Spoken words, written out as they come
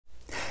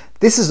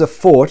This is a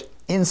fort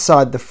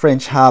inside the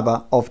French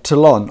harbour of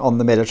Toulon on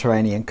the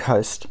Mediterranean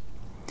coast.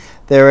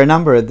 There are a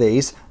number of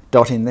these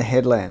dotting the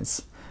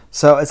headlands.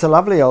 So it's a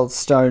lovely old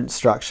stone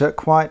structure,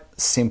 quite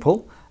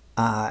simple,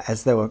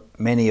 as there were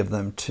many of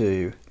them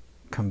to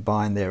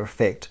combine their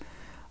effect.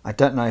 I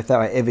don't know if they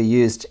were ever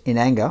used in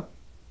anger,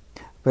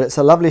 but it's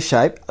a lovely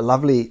shape, a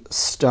lovely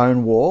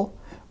stone wall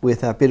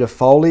with a bit of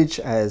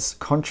foliage as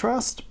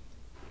contrast,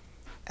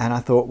 and I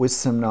thought with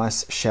some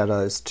nice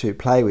shadows to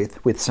play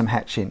with some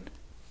hatching.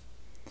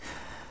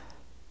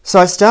 So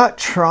I start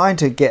trying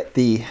to get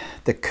the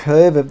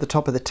curve of the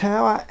top of the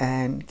tower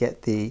and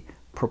get the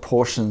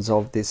proportions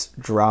of this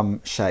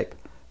drum shape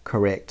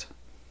correct.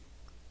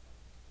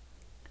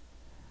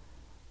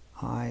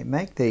 I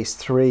make these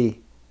three,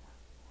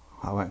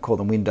 I won't call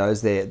them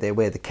windows, they're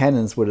where the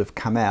cannons would have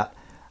come out,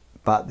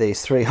 but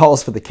these three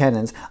holes for the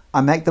cannons, I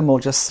make them all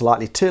just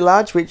slightly too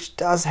large, which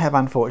does have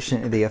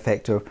unfortunately the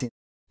effect of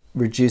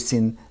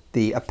reducing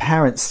the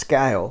apparent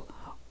scale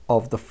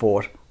of the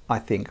fort, I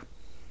think.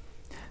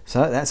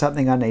 So that's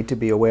something I need to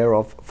be aware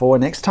of for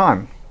next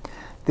time.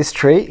 This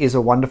tree is a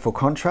wonderful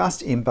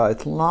contrast in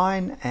both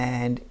line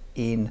and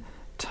in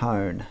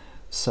tone.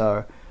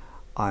 So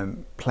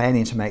I'm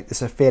planning to make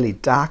this a fairly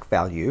dark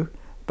value,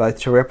 both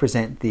to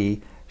represent the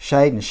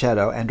shade and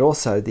shadow and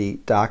also the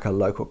darker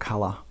local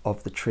colour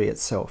of the tree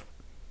itself.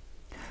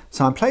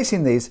 So I'm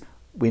placing these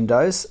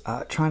windows,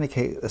 trying to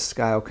keep the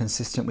scale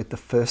consistent with the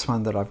first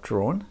one that I've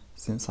drawn,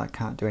 since I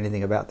can't do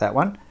anything about that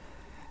one,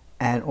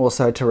 and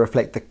also to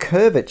reflect the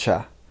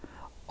curvature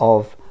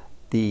of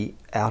the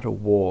outer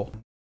wall.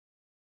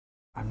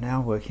 I'm now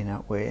working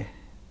out where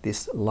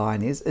this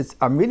line is.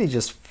 I'm really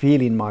just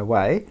feeling my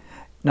way.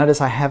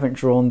 Notice I haven't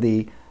drawn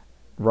the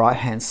right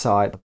hand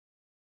side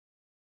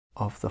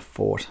of the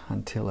fort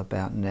until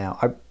about now.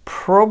 I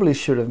probably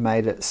should have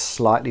made it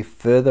slightly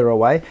further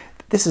away.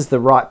 This is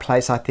the right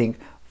place, I think,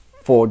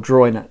 for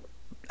drawing it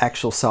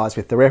actual size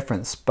with the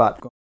reference, but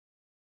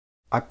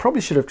I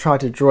probably should have tried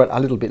to draw it a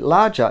little bit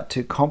larger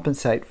to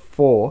compensate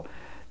for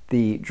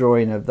the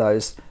drawing of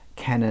those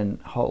cannon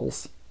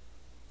holes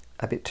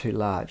a bit too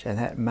large, and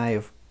that may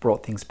have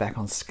brought things back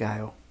on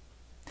scale.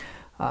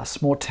 A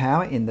small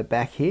tower in the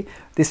back here.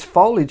 This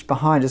foliage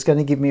behind is going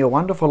to give me a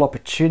wonderful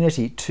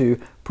opportunity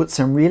to put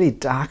some really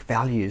dark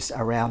values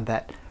around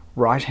that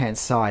right hand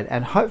side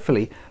and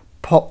hopefully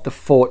pop the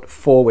fort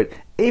forward.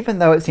 Even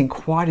though it's in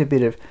quite a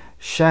bit of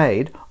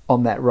shade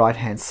on that right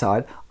hand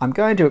side, I'm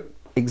going to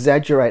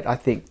exaggerate, I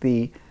think,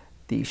 the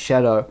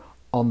shadow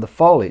on the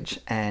foliage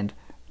and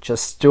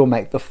just still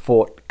make the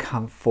fort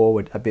come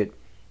forward a bit.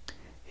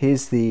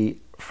 Here's the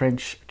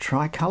French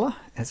tricolour,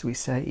 as we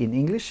say in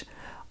English.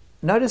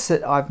 Notice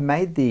that I've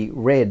made the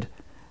red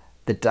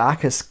the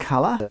darkest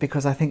colour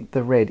because I think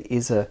the red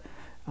is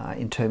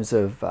in terms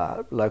of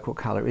local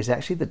colour, is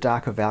actually the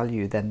darker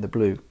value than the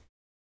blue.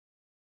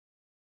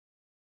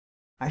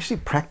 I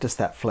actually practiced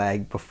that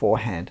flag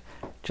beforehand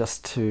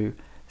just to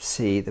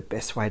see the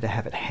best way to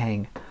have it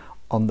hang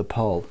on the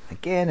pole.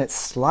 Again, it's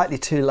slightly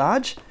too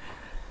large,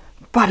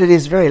 but it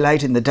is very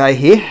late in the day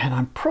here and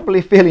I'm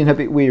probably feeling a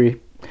bit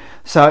weary.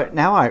 So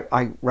now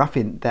I rough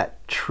in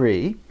that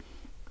tree,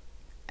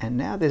 and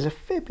now there's a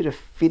fair bit of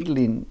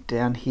fiddling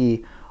down here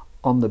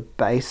on the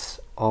base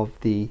of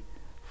the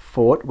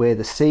fort where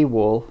the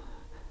seawall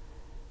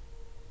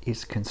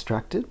is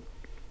constructed.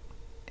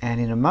 And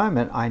in a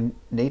moment I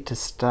need to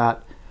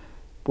start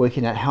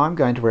working out how I'm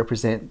going to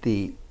represent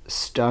the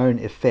stone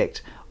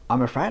effect.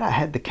 I'm afraid I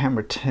had the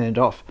camera turned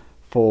off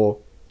for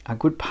a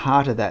good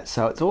part of that,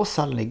 so it's all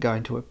suddenly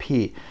going to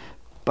appear.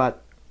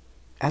 But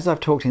as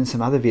I've talked in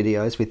some other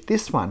videos, with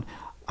this one,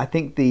 I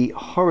think the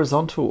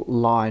horizontal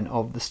line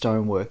of the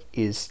stonework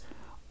is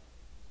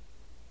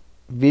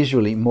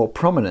visually more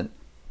prominent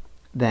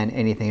than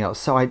anything else.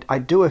 So I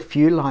do a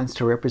few lines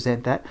to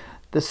represent that.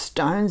 The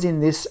stones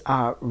in this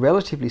are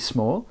relatively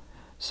small,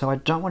 so I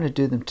don't want to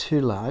do them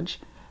too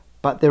large,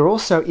 but they're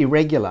also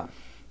irregular.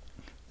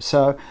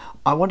 So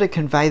I want to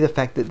convey the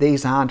fact that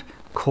these aren't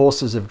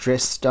courses of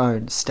dressed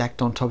stone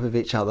stacked on top of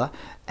each other,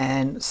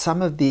 and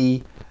some of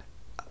the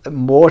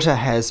mortar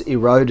has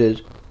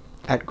eroded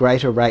at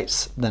greater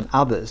rates than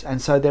others, and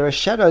so there are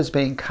shadows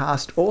being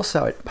cast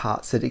also at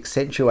parts that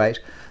accentuate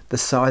the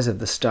size of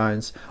the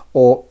stones,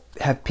 or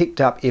have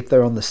picked up, if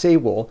they're on the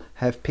seawall,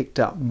 have picked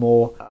up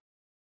more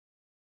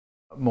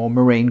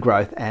marine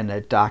growth and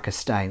a darker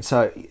stain.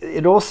 So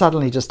it all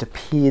suddenly just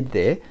appeared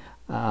there.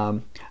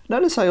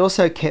 Notice I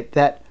also kept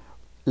that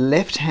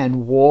left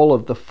wall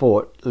of the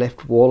fort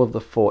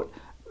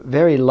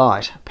very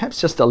light,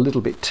 perhaps just a little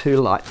bit too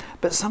light,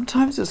 but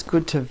sometimes it's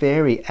good to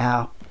vary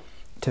our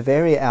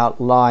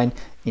line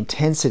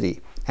intensity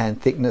and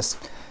thickness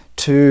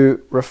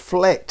to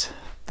reflect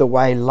the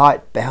way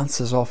light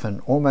bounces off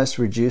and almost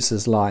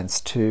reduces lines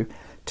to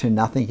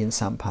nothing in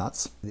some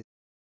parts.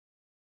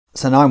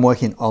 So now I'm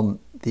working on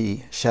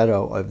the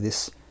shadow of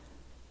this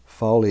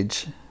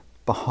foliage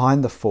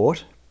behind the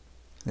fort.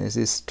 There's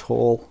this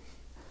tall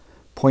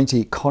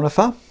pointy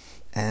conifer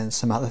and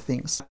some other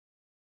things.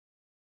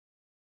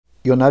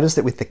 You'll notice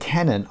that with the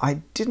cannon,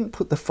 I didn't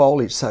put the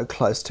foliage so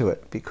close to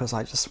it because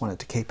I just wanted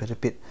to keep it a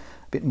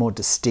bit more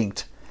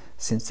distinct,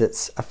 since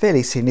it's a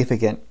fairly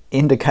significant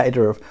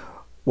indicator of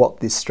what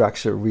this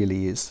structure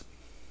really is.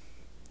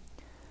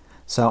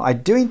 So I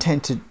do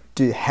intend to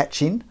do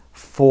hatching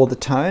for the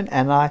tone,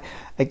 and I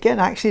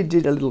actually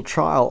did a little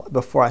trial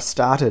before I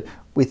started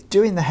with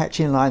doing the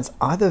hatching lines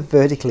either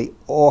vertically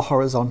or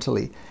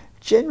horizontally.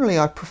 Generally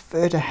I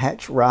prefer to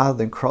hatch rather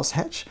than cross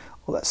hatch,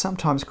 although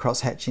sometimes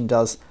cross hatching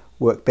does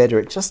work better.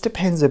 It just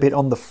depends a bit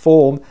on the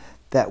form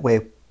that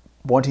we're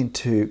wanting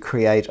to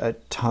create a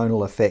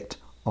tonal effect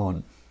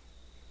on.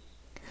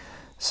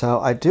 So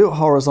I do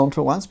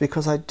horizontal ones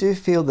because I do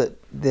feel that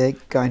they're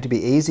going to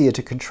be easier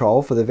to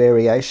control for the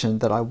variation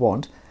that I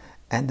want,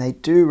 and they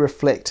do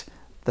reflect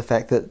the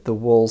fact that the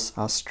walls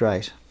are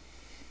straight.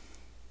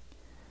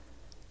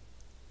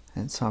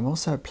 And so I'm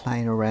also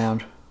playing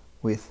around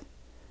with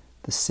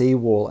the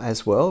seawall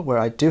as well, where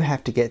I do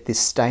have to get this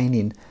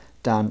staining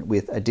done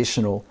with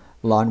additional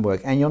line work.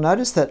 And you'll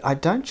notice that I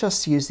don't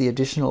just use the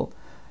additional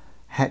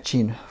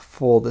hatching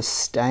for the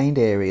stained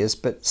areas,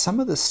 but some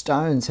of the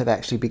stones have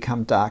actually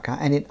become darker,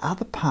 and in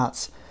other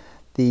parts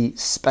the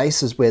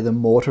spaces where the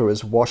mortar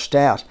is washed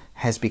out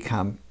has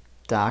become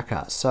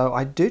darker. So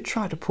I do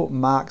try to put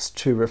marks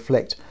to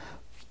reflect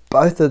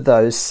both of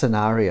those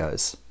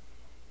scenarios.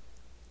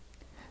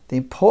 The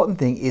important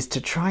thing is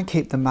to try and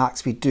keep the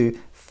marks we do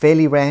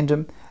fairly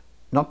random,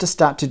 not to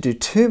start to do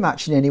too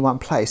much in any one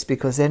place,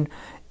 because then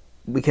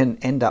we can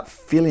end up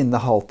filling the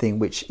whole thing,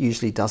 which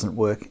usually doesn't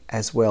work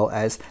as well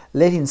as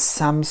letting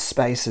some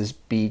spaces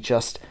be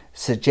just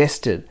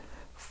suggested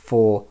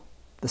for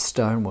the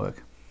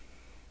stonework.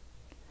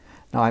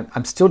 Now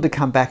I'm still to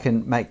come back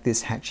and make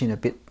this hatching a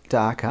bit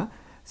darker,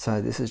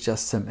 so this is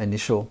just some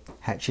initial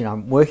hatching.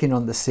 I'm working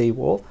on the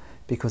seawall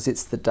because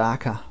it's the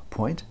darker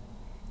point.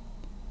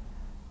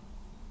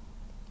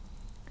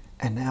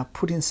 And now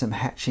put in some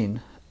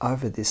hatching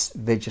over this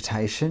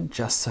vegetation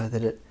just so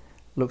that it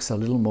looks a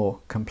little more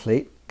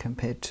complete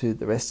compared to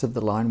the rest of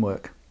the line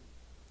work.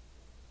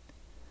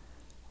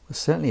 It was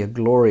certainly a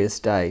glorious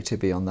day to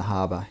be on the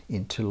harbour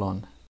in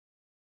Toulon.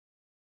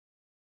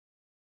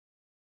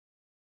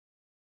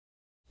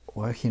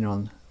 Working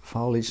on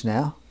foliage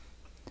now.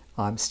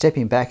 I'm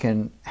stepping back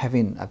and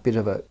having a bit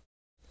of a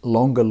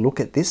longer look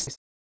at this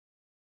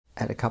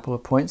at a couple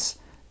of points,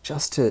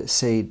 just to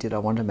see did I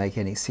want to make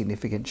any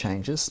significant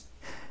changes.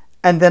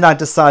 And then I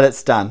decide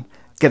it's done.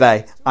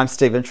 G'day, I'm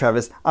Stephen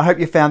Travers. I hope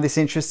you found this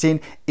interesting.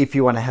 If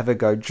you want to have a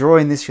go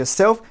drawing this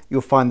yourself,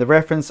 you'll find the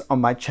reference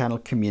on my channel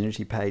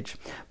community page.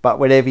 But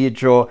whatever you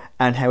draw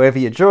and however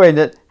you're drawing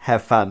it,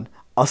 have fun.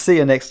 I'll see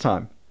you next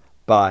time.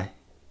 Bye.